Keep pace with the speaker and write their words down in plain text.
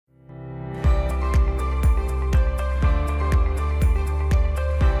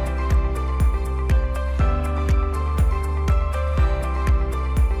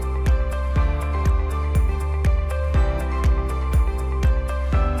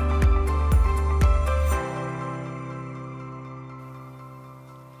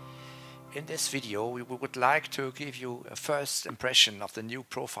In this video, we would like to give you a first impression of the new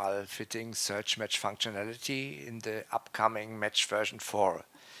profile fitting search match functionality in the upcoming match version 4.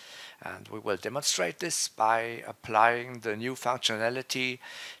 And we will demonstrate this by applying the new functionality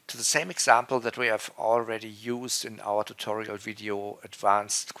to the same example that we have already used in our tutorial video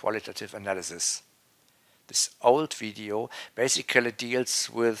Advanced Qualitative Analysis. This old video basically deals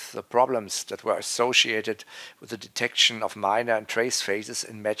with the problems that were associated with the detection of minor and trace phases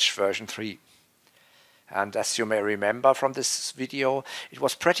in match version 3. And as you may remember from this video, it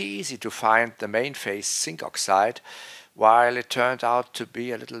was pretty easy to find the main phase zinc oxide, while it turned out to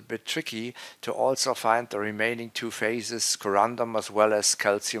be a little bit tricky to also find the remaining two phases, corundum as well as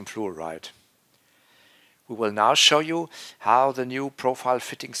calcium fluoride. We will now show you how the new profile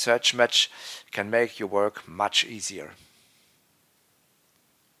fitting search match can make your work much easier.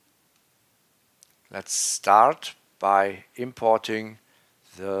 Let's start by importing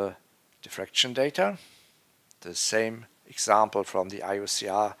the diffraction data, the same example from the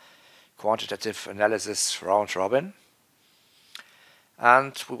IUCr Quantitative Analysis Round-Robin.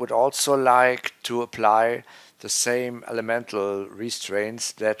 And we would also like to apply the same elemental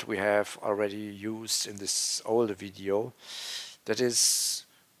restraints that we have already used in this older video. That is,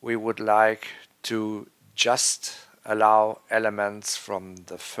 we would like to just allow elements from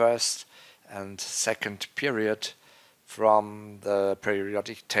the first and second period from the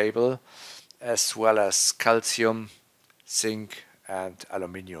periodic table, as well as calcium, zinc and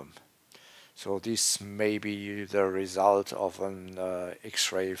aluminium. So this may be the result of an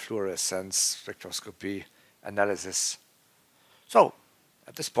X-ray fluorescence spectroscopy analysis. So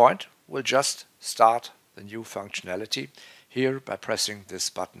at this point we'll just start the new functionality here by pressing this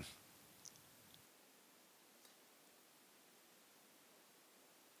button.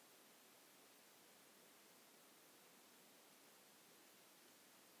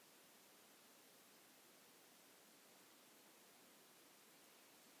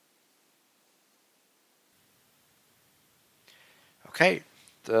 Okay,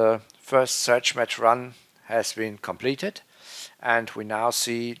 the first search match run has been completed, and we now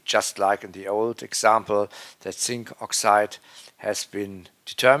see, just like in the old example, that zinc oxide has been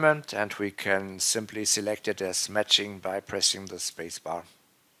determined, and we can simply select it as matching by pressing the spacebar.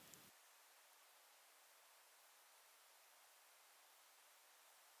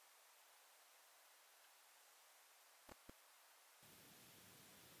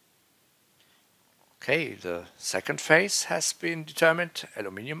 Okay, the second phase has been determined,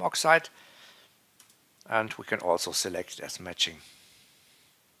 aluminium oxide, and we can also select it as matching.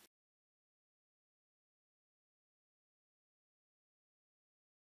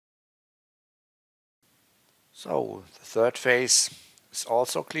 So the third phase is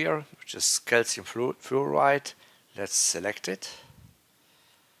also clear, which is calcium fluoride. Let's select it.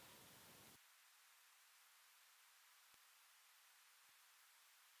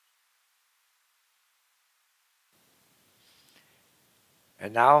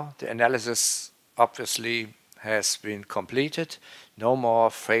 And now the analysis obviously has been completed. No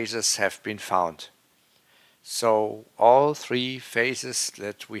more phases have been found. So all three phases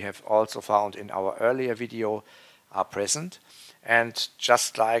that we have also found in our earlier video are present. And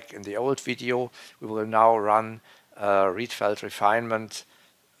just like in the old video, we will now run a Rietveld refinement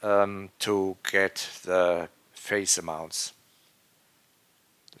to get the phase amounts.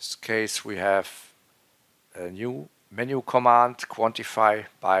 In this case, we have a new menu command, quantify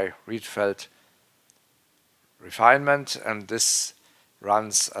by Rietveld refinement, and this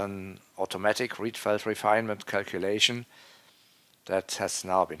runs an automatic Rietveld refinement calculation that has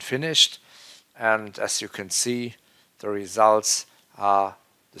now been finished. And as you can see, the results are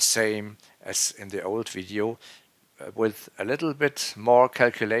the same as in the old video, with a little bit more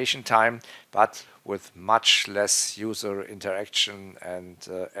calculation time, but with much less user interaction and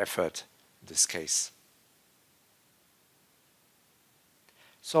effort in this case.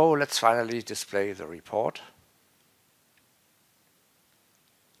 So let's finally display the report.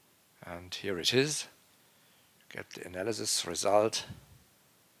 And here it is. Get the analysis result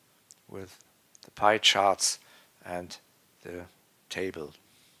with the pie charts and the table.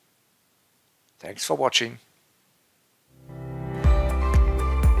 Thanks for watching.